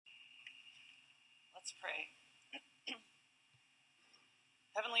Let's pray.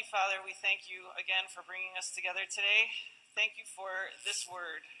 Heavenly Father, we thank you again for bringing us together today. Thank you for this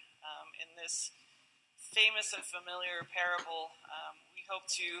word in this famous and familiar parable. We hope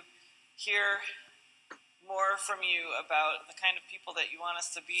to hear more from you about the kind of people that you want us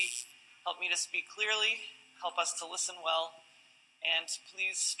to be. Help me to speak clearly. Help us to listen well. And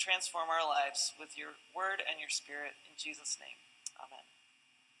please transform our lives with your word and your spirit. In Jesus' name, amen.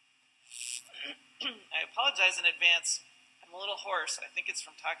 I apologize in advance. I'm a little hoarse. I think it's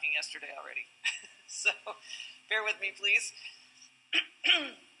from talking yesterday already. So bear with me, please.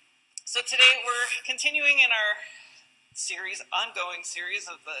 So today we're continuing in our ongoing series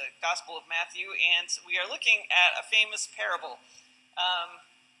of the Gospel of Matthew, and we are looking at a famous parable.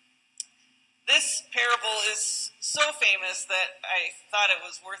 This parable is so famous that I thought it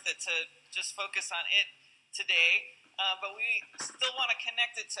was worth it to just focus on it today. But we still want to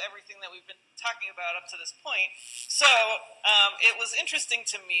connect it to everything that we've been talking about up to this point. So it was interesting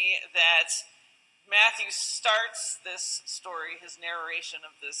to me that Matthew starts this story, his narration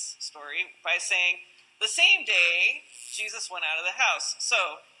of this story, by saying, the same day Jesus went out of the house.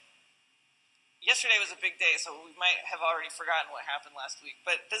 So yesterday was a big day, so we might have already forgotten what happened last week.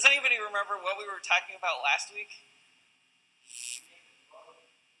 But does anybody remember what we were talking about last week?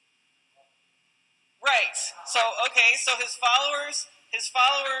 Right. So his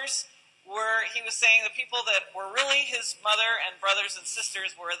followers were, he was saying the people that were really his mother and brothers and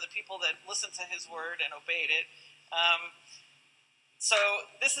sisters were the people that listened to his word and obeyed it. So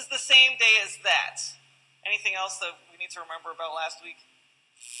this is the same day as that. Anything else that we need to remember about last week?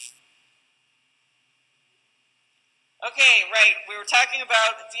 Okay, right. We were talking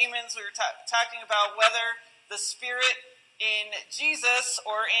about demons. We were talking about whether the spirit in Jesus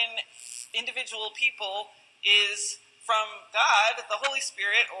or in individual people is from God, the Holy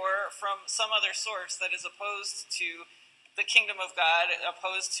Spirit, or from some other source that is opposed to the kingdom of God,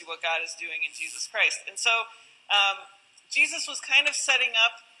 opposed to what God is doing in Jesus Christ. And so Jesus was kind of setting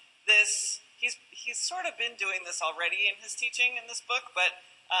up this, he's sort of been doing this already in his teaching in this book, but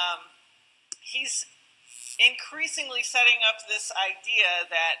he's increasingly setting up this idea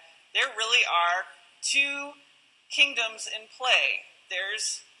that there really are two kingdoms in play.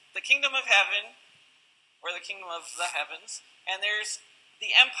 There's the kingdom of heaven, or the kingdom of the heavens, and there's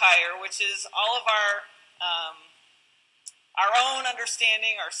the empire, which is all of our own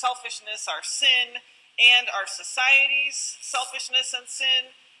understanding, our selfishness, our sin, and our society's selfishness and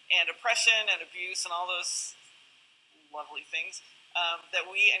sin, and oppression and abuse, and all those lovely things that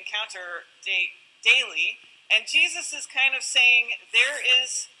we encounter daily. And Jesus is kind of saying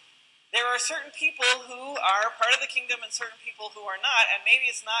there are certain people who are part of the kingdom and certain people who are not, and maybe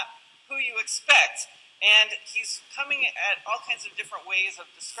it's not who you expect. And he's coming at all kinds of different ways of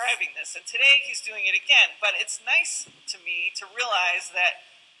describing this. And today he's doing it again. But it's nice to me to realize that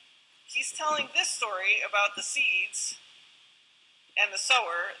he's telling this story about the seeds and the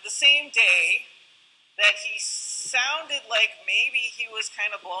sower the same day that he sounded like maybe he was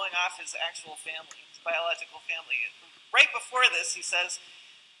kind of blowing off his actual family, his biological family. Right before this, he says,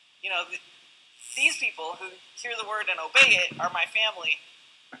 these people who hear the word and obey it are my family,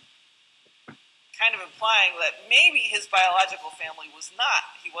 kind of implying that maybe his biological family was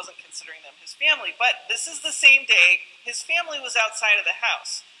not. He wasn't considering them his family. But this is the same day his family was outside of the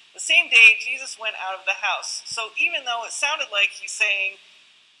house. The same day Jesus went out of the house. So even though it sounded like he's saying,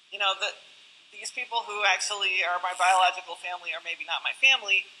 that these people who actually are my biological family are maybe not my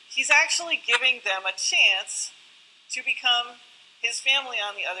family, he's actually giving them a chance to become his family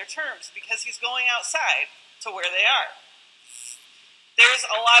on the other terms, because he's going outside to where they are. There's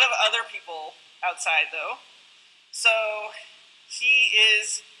a lot of other people outside, though. So he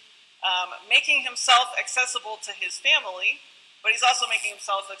is making himself accessible to his family, but he's also making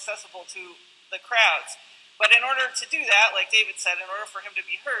himself accessible to the crowds. But in order to do that, like David said, in order for him to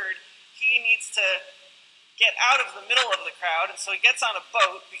be heard, he needs to get out of the middle of the crowd, and so he gets on a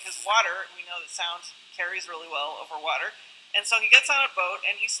boat, because water, we know that sound carries really well over water. And so he gets on a boat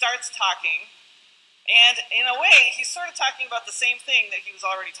and he starts talking. And in a way, he's sort of talking about the same thing that he was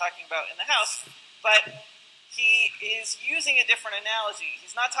already talking about in the house, but he is using a different analogy.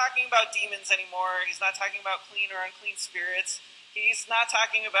 He's not talking about demons anymore. He's not talking about clean or unclean spirits. He's not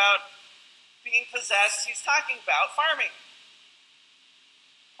talking about being possessed. He's talking about farming.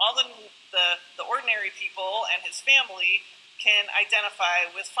 All the ordinary people and his family can identify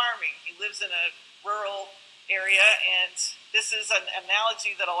with farming. He lives in a rural area, and this is an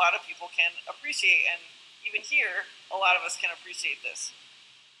analogy that a lot of people can appreciate, and even here, a lot of us can appreciate this.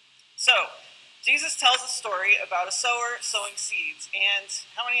 So, Jesus tells a story about a sower sowing seeds. And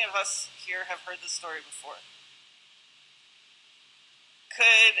how many of us here have heard this story before?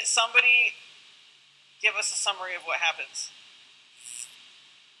 Could somebody give us a summary of what happens?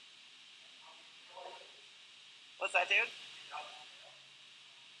 What's that, dude?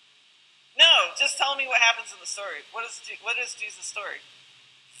 No, just tell me what happens in the story. What is Jesus' story?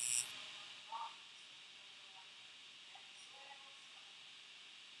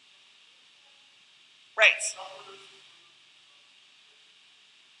 Right.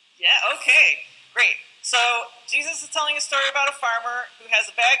 Yeah, okay. Great. So Jesus is telling a story about a farmer who has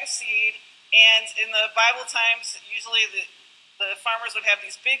a bag of seed, and in the Bible times, usually the farmers would have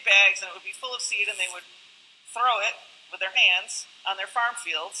these big bags, and it would be full of seed, and they would throw it with their hands on their farm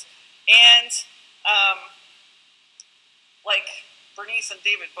fields. And like Bernice and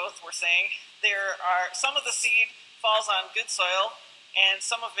David both were saying, there are some of the seed falls on good soil, and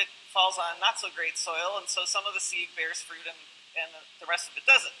some of it falls on not so great soil, and so some of the seed bears fruit, and the rest of it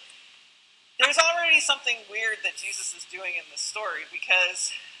doesn't. There's already something weird that Jesus is doing in this story,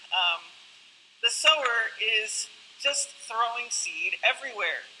 because the sower is just throwing seed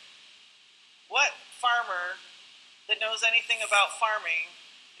everywhere. What farmer that knows anything about farming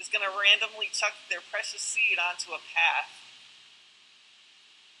is going to randomly chuck their precious seed onto a path?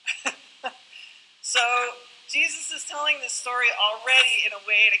 So Jesus is telling this story already in a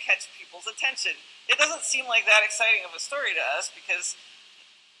way to catch people's attention. It doesn't seem like that exciting of a story to us, because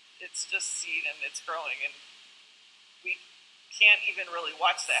it's just seed and it's growing, and we can't even really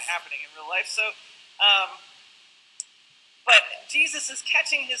watch that happening in real life. So, but Jesus is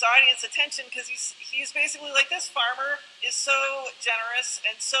catching his audience attention, because he's basically like, this farmer is so generous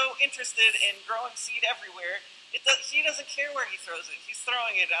and so interested in growing seed everywhere. He doesn't care where he throws it. He's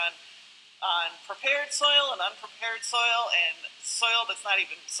throwing it on prepared soil and unprepared soil, and soil that's not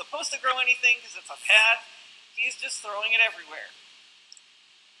even supposed to grow anything because it's a path. He's just throwing it everywhere.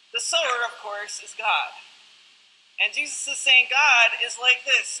 The sower, of course, is God. And Jesus is saying God is like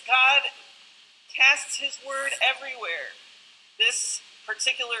this. God casts his word everywhere. This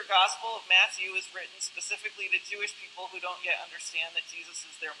particular gospel of Matthew is written specifically to Jewish people who don't yet understand that Jesus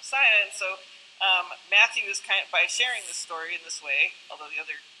is their Messiah. And so Matthew is by sharing this story in this way, although the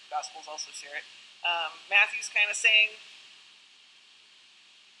other gospels also share it, Matthew's kind of saying,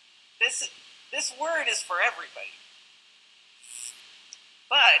 this word is for everybody.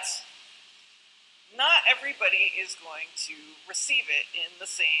 But not everybody is going to receive it in the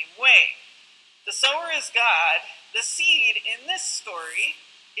same way. The sower is God. The seed in this story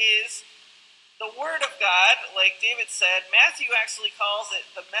is the word of God, like David said. Matthew actually calls it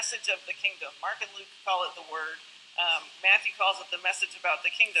the message of the kingdom. Mark and Luke call it the word. Matthew calls it the message about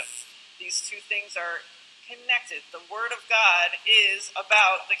the kingdom. These two things are connected. The word of God is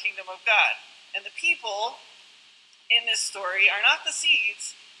about the kingdom of God. And the people in this story are not the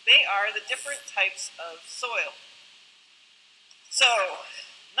seeds, they are the different types of soil. So,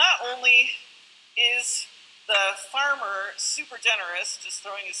 not only is the farmer super generous, just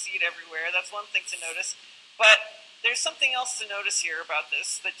throwing his seed everywhere, that's one thing to notice, but there's something else to notice here about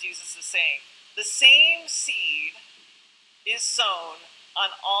this that Jesus is saying. The same seed is sown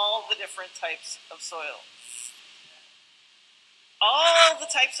on all the different types of soil. All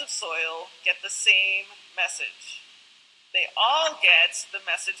the types of soil get the same message. They all get the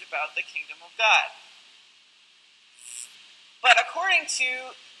message about the kingdom of God. But according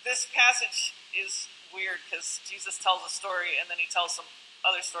to this passage is weird, because Jesus tells a story and then he tells some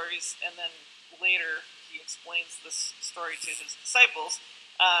other stories, and then later he explains this story to his disciples.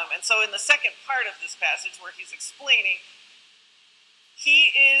 And so in the second part of this passage where he's explaining,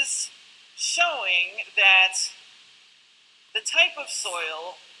 he is showing that the type of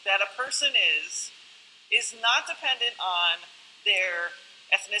soil that a person is not dependent on their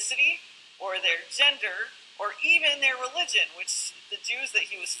ethnicity or their gender or even their religion, which the Jews that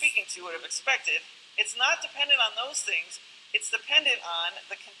he was speaking to would have expected. It's not dependent on those things. It's dependent on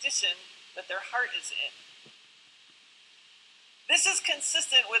the condition that their heart is in. This is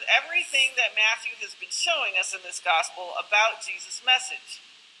consistent with everything that Matthew has been showing us in this gospel about Jesus' message.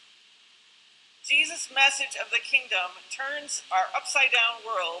 Jesus' message of the kingdom turns our upside-down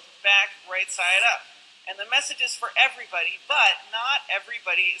world back right side up. And the message is for everybody, but not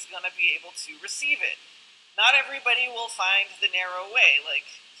everybody is going to be able to receive it. Not everybody will find the narrow way, like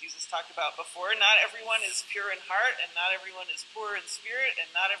Jesus talked about before. Not everyone is pure in heart, and not everyone is poor in spirit, and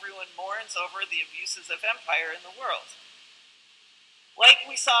not everyone mourns over the abuses of empire in the world. Like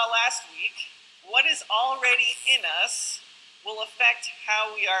we saw last week, what is already in us will affect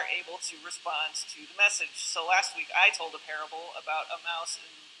how we are able to respond to the message. So last week I told a parable about a mouse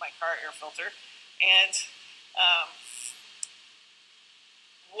in my car air filter. and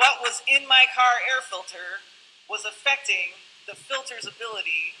what was in my car air filter was affecting the filter's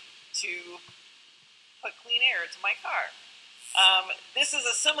ability to put clean air into my car. This is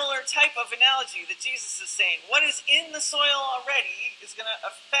a similar type of analogy that Jesus is saying. What is in the soil already is going to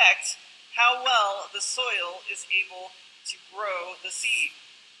affect how well the soil is able to grow the seed.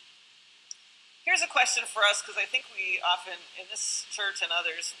 Here's a question for us, because I think we often, in this church and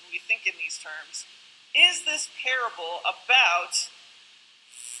others, we think in these terms. Is this parable about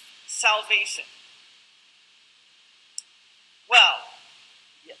salvation? Well,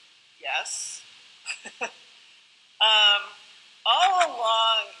 yes. All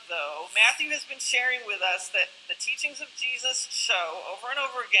along, though, Matthew has been sharing with us that the teachings of Jesus show over and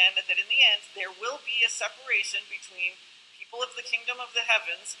over again that in the end there will be a separation between people of the kingdom of the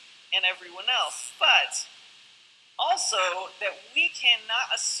heavens and everyone else. But also that we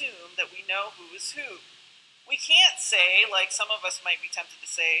cannot assume that we know who is who. We can't say, like some of us might be tempted to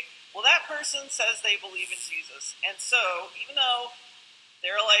say, well, that person says they believe in Jesus, and so even though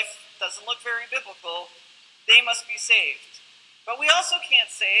their life doesn't look very biblical, they must be saved. But we also can't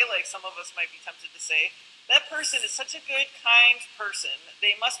say, like some of us might be tempted to say, that person is such a good, kind person,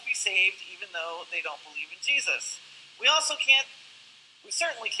 they must be saved even though they don't believe in Jesus. We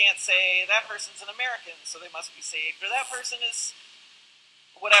certainly can't say that person's an American, so they must be saved, or that person is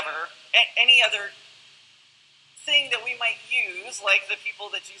whatever, any other thing that we might use, like the people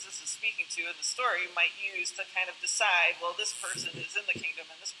that Jesus is speaking to in the story might use to kind of decide, well, this person is in the kingdom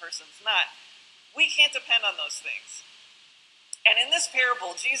and this person's not. We can't depend on those things. And in this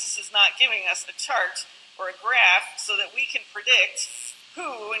parable, Jesus is not giving us a chart or a graph so that we can predict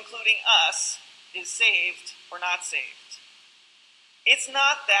who, including us, is saved or not saved. It's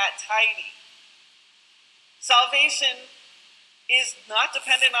not that tidy. Salvation is not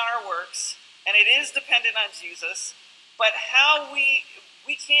dependent on our works, and it is dependent on Jesus, but how we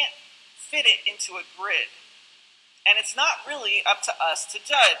can't fit it into a grid. And it's not really up to us to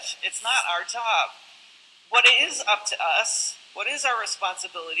judge. It's not our job. What is up to us, what is our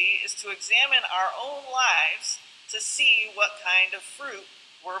responsibility, is to examine our own lives to see what kind of fruit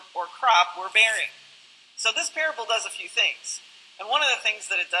or crop we're bearing. So this parable does a few things. And one of the things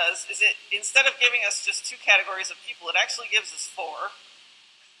that it does is it, instead of giving us just two categories of people, it actually gives us four,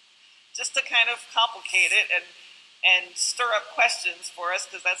 just to kind of complicate it and stir up questions for us,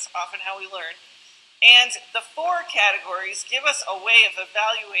 because that's often how we learn. And the four categories give us a way of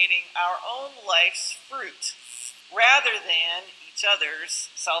evaluating our own life's fruit rather than each other's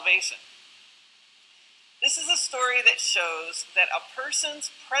salvation. This is a story that shows that a person's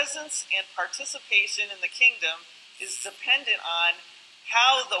presence and participation in the kingdom is dependent on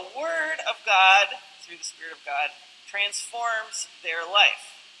how the Word of God, through the Spirit of God, transforms their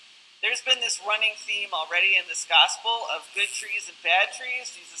life. There's been this running theme already in this gospel of good trees and bad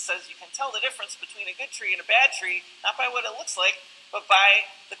trees. Jesus says you can tell the difference between a good tree and a bad tree, not by what it looks like, but by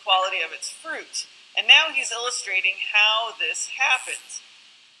the quality of its fruit. And now he's illustrating how this happens.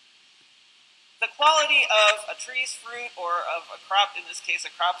 The quality of a tree's fruit, or of a crop, in this case a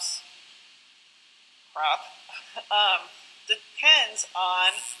crop's crop, depends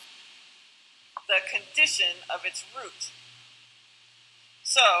on the condition of its root.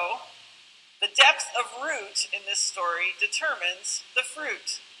 So, the depth of root in this story determines the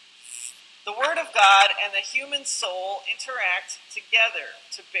fruit. The Word of God and the human soul interact together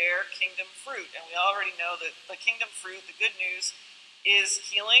to bear kingdom fruit. And we already know that the kingdom fruit, the good news, is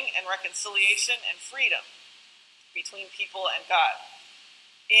healing and reconciliation and freedom between people and God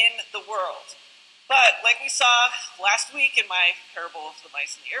in the world. But like we saw last week in my parable of the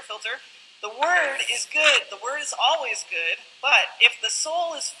mice and the air filter, the Word is good. The Word is always good. But if the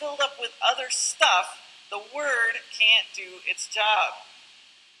soul is filled up with other stuff, the Word can't do its job.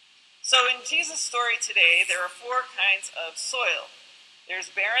 So in Jesus' story today, there are four kinds of soil.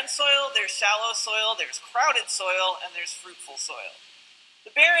 There's barren soil, there's shallow soil, there's crowded soil, and there's fruitful soil.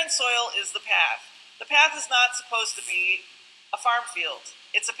 The barren soil is the path. The path is not supposed to be a farm field.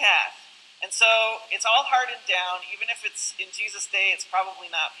 It's a path. And so it's all hardened down. Even if it's in Jesus' day, it's probably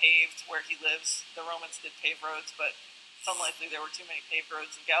not paved where he lives. The Romans did pave roads, but it's unlikely there were too many paved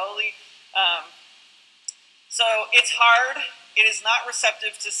roads in Galilee. So it's hard. It is not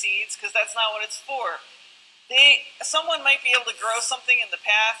receptive to seeds, because that's not what it's for. Someone might be able to grow something in the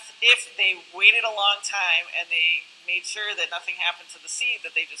path if they waited a long time and they made sure that nothing happened to the seed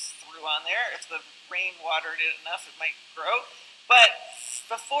that they just threw on there. If the rain watered it enough, it might grow. But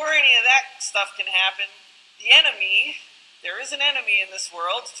before any of that stuff can happen, the enemy, there is an enemy in this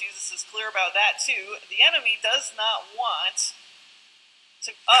world. Jesus is clear about that too. The enemy does not want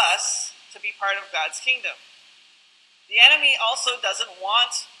us to be part of God's kingdom. The enemy also doesn't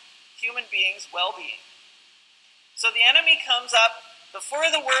want human beings' well-being. So the enemy comes up before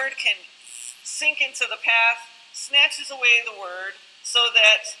the word can sink into the path, snatches away the word so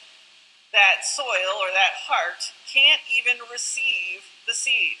that that soil or that heart can't even receive the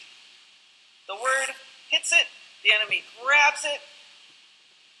seed. The word hits it, the enemy grabs it,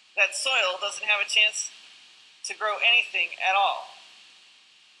 that soil doesn't have a chance to grow anything at all.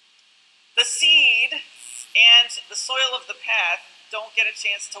 The seed and the soil of the path don't get a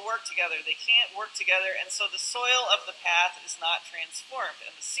chance to work together. They can't work together, and so the soil of the path is not transformed,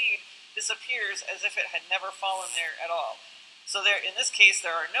 and the seed disappears as if it had never fallen there at all. So there, in this case,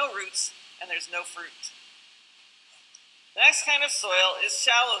 there are no roots and there's no fruit. The next kind of soil is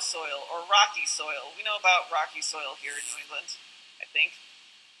shallow soil or rocky soil. We know about rocky soil here in New England, I think.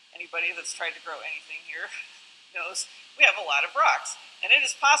 Anybody that's tried to grow anything here knows we have a lot of rocks. And it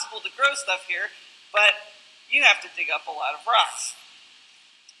is possible to grow stuff here, but you have to dig up a lot of rocks.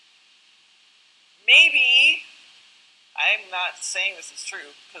 Maybe, I'm not saying this is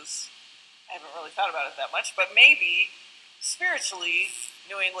true because I haven't really thought about it that much, but maybe spiritually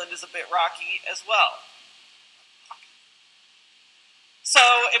New England is a bit rocky as well. So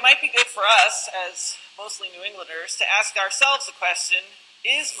it might be good for us, as mostly New Englanders, to ask ourselves the question,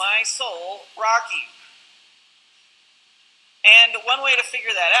 is my soul rocky? And one way to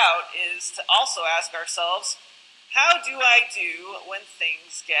figure that out is to also ask ourselves, how do I do when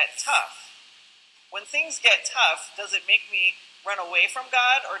things get tough? When things get tough, does it make me run away from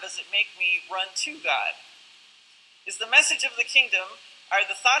God, or does it make me run to God? Is the message of the kingdom, are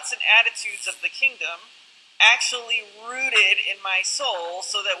the thoughts and attitudes of the kingdom actually rooted in my soul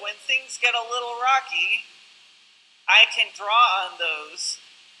so that when things get a little rocky, I can draw on those,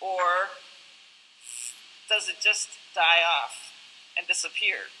 or does it just die off and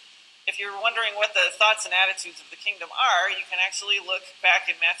disappear? If you're wondering what the thoughts and attitudes of the kingdom are, you can actually look back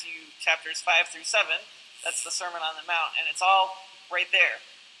in Matthew chapters 5 through 7. That's the Sermon on the Mount, and it's all right there.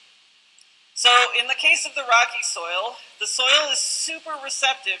 So in the case of the rocky soil, the soil is super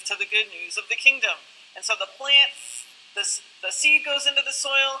receptive to the good news of the kingdom. And so the plant, the seed goes into the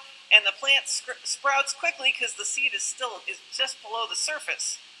soil, and the plant sprouts quickly because the seed is just below the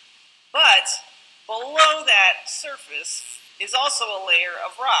surface. But below that surface is also a layer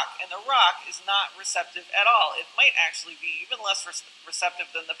of rock, and the rock is not receptive at all. It might actually be even less receptive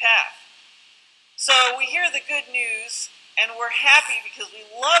than the path. So we hear the good news, and we're happy because we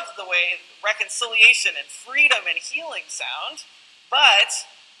love the way reconciliation and freedom and healing sound. But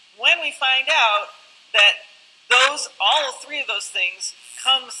when we find out that all three of those things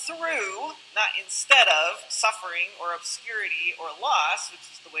come through, not instead of, suffering or obscurity or loss, which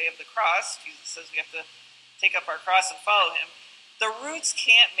is the way of the cross. Jesus says we have to take up our cross and follow him. The roots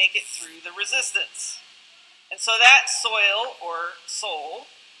can't make it through the resistance. And so that soil or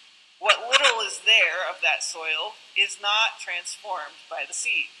soul, what little is there of that soil, is not transformed by the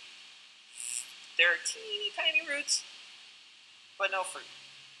seed. There are teeny tiny roots, but no fruit.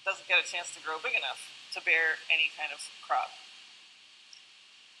 Doesn't get a chance to grow big enough to bear any kind of crop.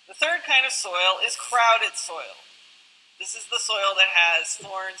 The third kind of soil is crowded soil. This is the soil that has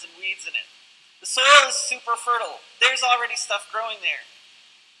thorns and weeds in it. The soil is super fertile. There's already stuff growing there.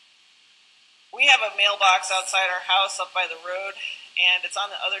 We have a mailbox outside our house up by the road, and it's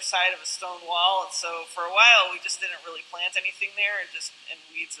on the other side of a stone wall, and so for a while we just didn't really plant anything there, and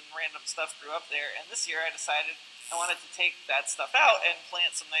weeds and random stuff grew up there. And this year I decided I wanted to take that stuff out and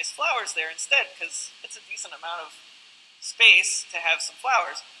plant some nice flowers there instead, because it's a decent amount of space to have some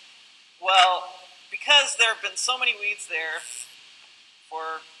flowers. Well, because there have been so many weeds there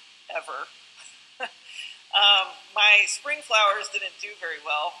forever, my spring flowers didn't do very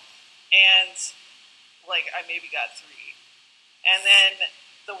well, and I maybe got 3. And then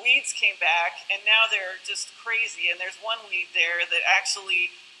the weeds came back, and now they're just crazy, and there's one weed there that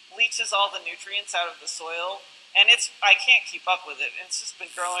actually leaches all the nutrients out of the soil, and I can't keep up with it. And it's just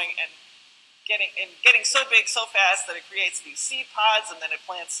been growing and getting so big so fast that it creates these seed pods, and then it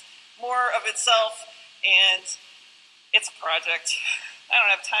plants more of itself, and it's a project. I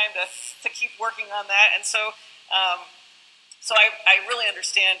don't have time to keep working on that, and so I really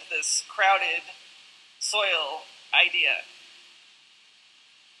understand this crowded soil idea.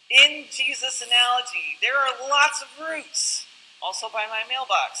 In Jesus' analogy, there are lots of roots. Also by my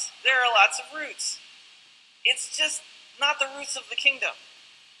mailbox, there are lots of roots. It's just not the roots of the kingdom.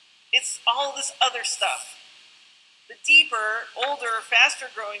 It's all this other stuff. The deeper, older,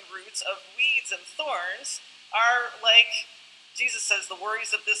 faster-growing roots of weeds and thorns are like, Jesus says, the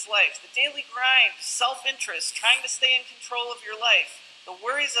worries of this life, the daily grind, self-interest, trying to stay in control of your life, the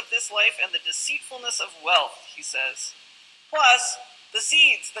worries of this life and the deceitfulness of wealth, he says. Plus, the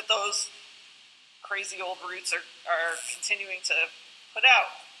seeds that those crazy old roots are continuing to put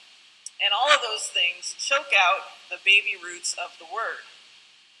out. And all of those things choke out the baby roots of the word.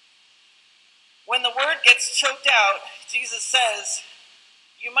 When the word gets choked out, Jesus says,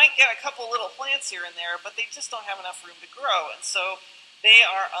 you might get a couple little plants here and there, but they just don't have enough room to grow, and so they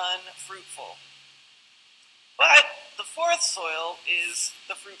are unfruitful. But the fourth soil is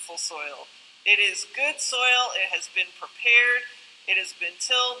the fruitful soil. It is good soil. It has been prepared. It has been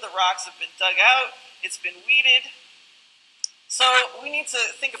tilled. The rocks have been dug out. It's been weeded. So we need to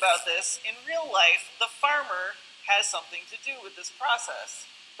think about this. In real life, the farmer has something to do with this process,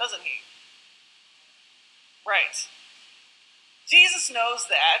 doesn't he? Right. Jesus knows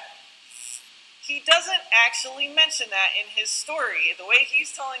that. He doesn't actually mention that in his story. The way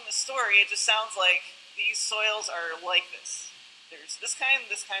he's telling the story, it just sounds like these soils are like this. There's this kind,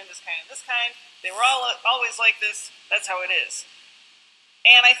 this kind, this kind, this kind. They were all always like this. That's how it is.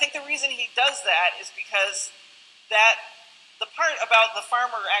 And I think the reason he does that is because that the part about the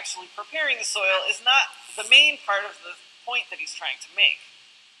farmer actually preparing the soil is not the main part of the point that he's trying to make.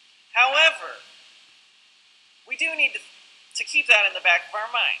 However, we do need to keep that in the back of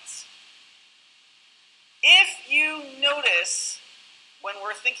our minds. If you notice, when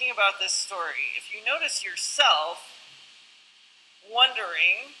we're thinking about this story, if you notice yourself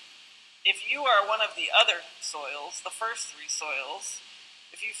wondering if you are one of the other soils, the first three soils,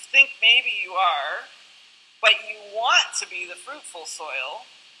 if you think maybe you are, but you want to be the fruitful soil,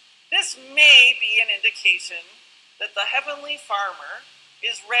 this may be an indication that the heavenly farmer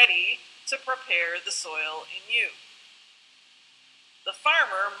is ready to prepare the soil in you. The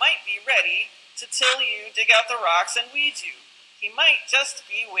farmer might be ready to till you, dig out the rocks, and weed you. He might just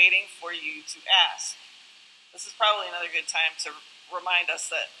be waiting for you to ask. This is probably another good time to remind us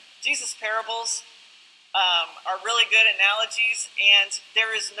that Jesus' parables are really good analogies, and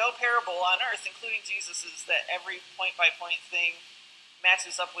there is no parable on earth, including Jesus's, that every point-by-point thing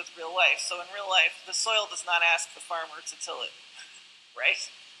matches up with real life. So in real life, the soil does not ask the farmer to till it, right?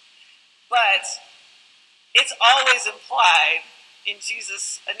 But it's always implied in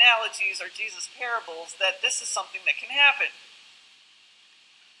Jesus' analogies or Jesus' parables that this is something that can happen.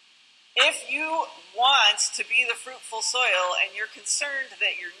 If you want to be the fruitful soil and you're concerned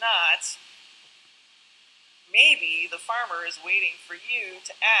that you're not, maybe the farmer is waiting for you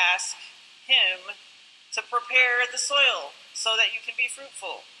to ask him to prepare the soil so that you can be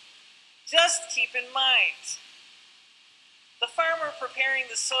fruitful. Just keep in mind, the farmer preparing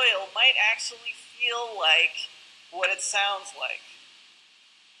the soil might actually feel like what it sounds like.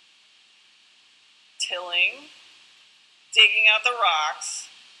 Tilling, digging out the rocks,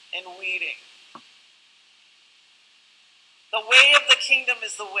 and weeding. The way of the kingdom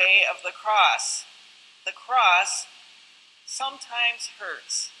is the way of the cross. The cross sometimes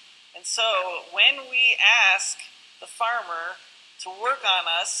hurts. And so when we ask the farmer to work on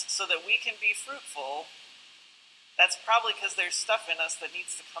us so that we can be fruitful, that's probably because there's stuff in us that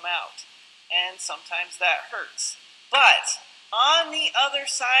needs to come out. And sometimes that hurts. But on the other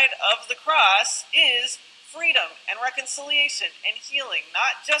side of the cross is freedom and reconciliation and healing,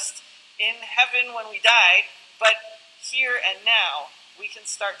 not just in heaven when we die, but here and now we can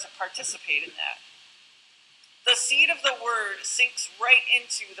start to participate in that. The seed of the word sinks right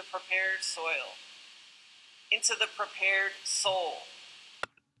into the prepared soil, into the prepared soul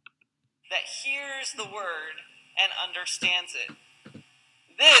that hears the word and understands it.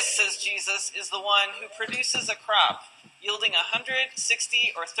 This, says Jesus, is the one who produces a crop yielding 100,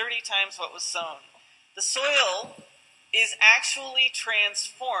 60, or 30 times what was sown. The soil is actually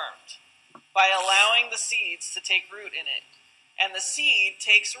transformed by allowing the seeds to take root in it. And the seed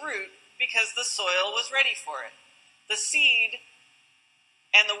takes root because the soil was ready for it. The seed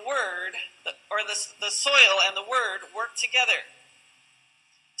and the word, or the soil and the word work together.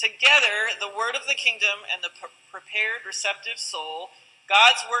 Together, the word of the kingdom and the prepared, receptive soul,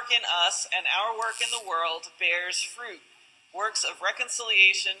 God's work in us and our work in the world bears fruit, works of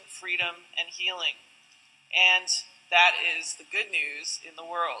reconciliation, freedom, and healing. And that is the good news in the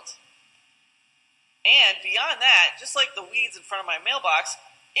world. And beyond that, just like the weeds in front of my mailbox,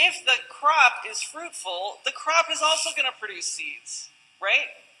 if the crop is fruitful, the crop is also going to produce seeds,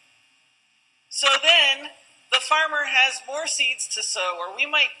 right? So then the farmer has more seeds to sow, or we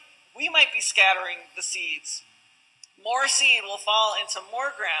might be scattering the seeds. More seed will fall into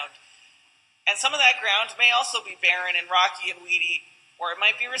more ground. And some of that ground may also be barren and rocky and weedy, or it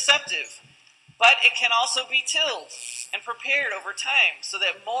might be receptive. But it can also be tilled. and prepared over time so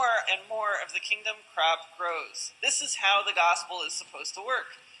that more and more of the kingdom crop grows. This is how the gospel is supposed to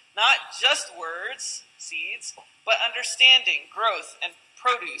work. Not just words, seeds, but understanding, growth, and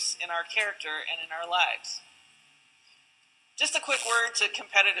produce in our character and in our lives. Just a quick word to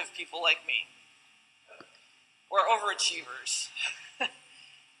competitive people like me, or overachievers.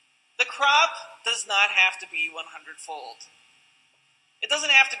 The crop does not have to be 100-fold. It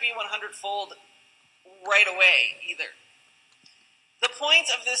doesn't have to be 100-fold right away either. The point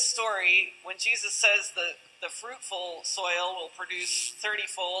of this story, when Jesus says the fruitful soil will produce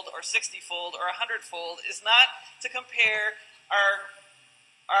 30-fold or 60-fold or 100-fold, is not to compare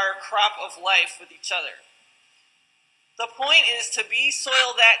our crop of life with each other. The point is to be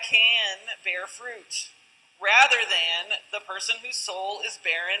soil that can bear fruit, rather than the person whose soul is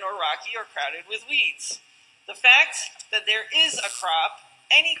barren or rocky or crowded with weeds. The fact that there is a crop,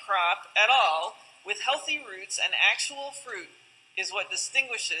 any crop at all, with healthy roots and actual fruit is what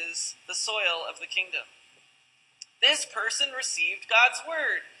distinguishes the soil of the kingdom. This person received God's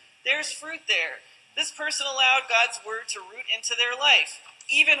word. There's fruit there. This person allowed God's word to root into their life,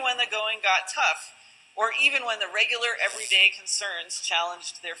 even when the going got tough, or even when the regular everyday concerns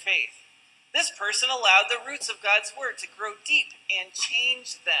challenged their faith. This person allowed the roots of God's word to grow deep and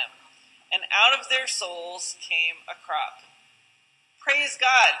change them, and out of their souls came a crop. Praise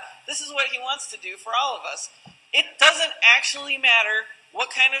God. This is what he wants to do for all of us. It doesn't actually matter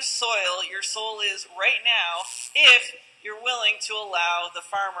what kind of soil your soul is right now if you're willing to allow the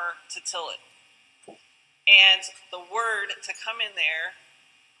farmer to till it and the word to come in there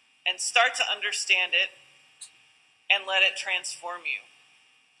and start to understand it and let it transform you.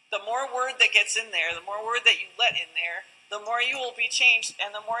 The more word that gets in there, the more word that you let in there, the more you will be changed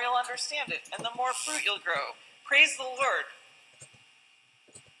and the more you'll understand it and the more fruit you'll grow. Praise the Lord.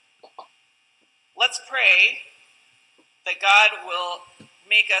 Let's pray that God will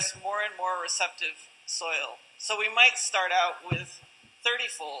make us more and more receptive soil. So we might start out with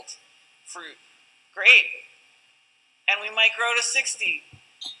 30-fold fruit. Great. And we might grow to 60.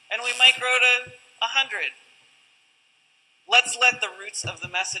 And we might grow to 100. Let's let the roots of the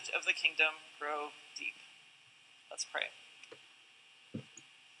message of the kingdom grow deep. Let's pray.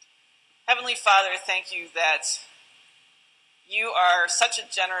 Heavenly Father, thank you that you are such a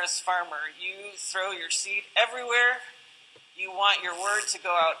generous farmer. You throw your seed everywhere. You want your word to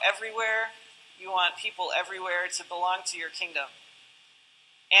go out everywhere. You want people everywhere to belong to your kingdom.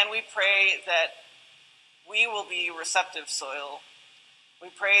 And we pray that we will be receptive soil. We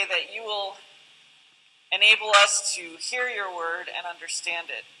pray that you will enable us to hear your word and understand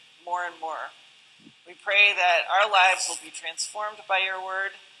it more and more. We pray that our lives will be transformed by your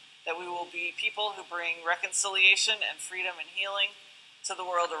word, that we will be people who bring reconciliation and freedom and healing to the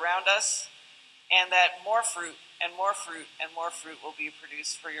world around us, and that more fruit and more fruit and more fruit will be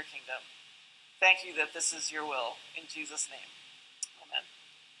produced for your kingdom. Thank you that this is your will. In Jesus' name.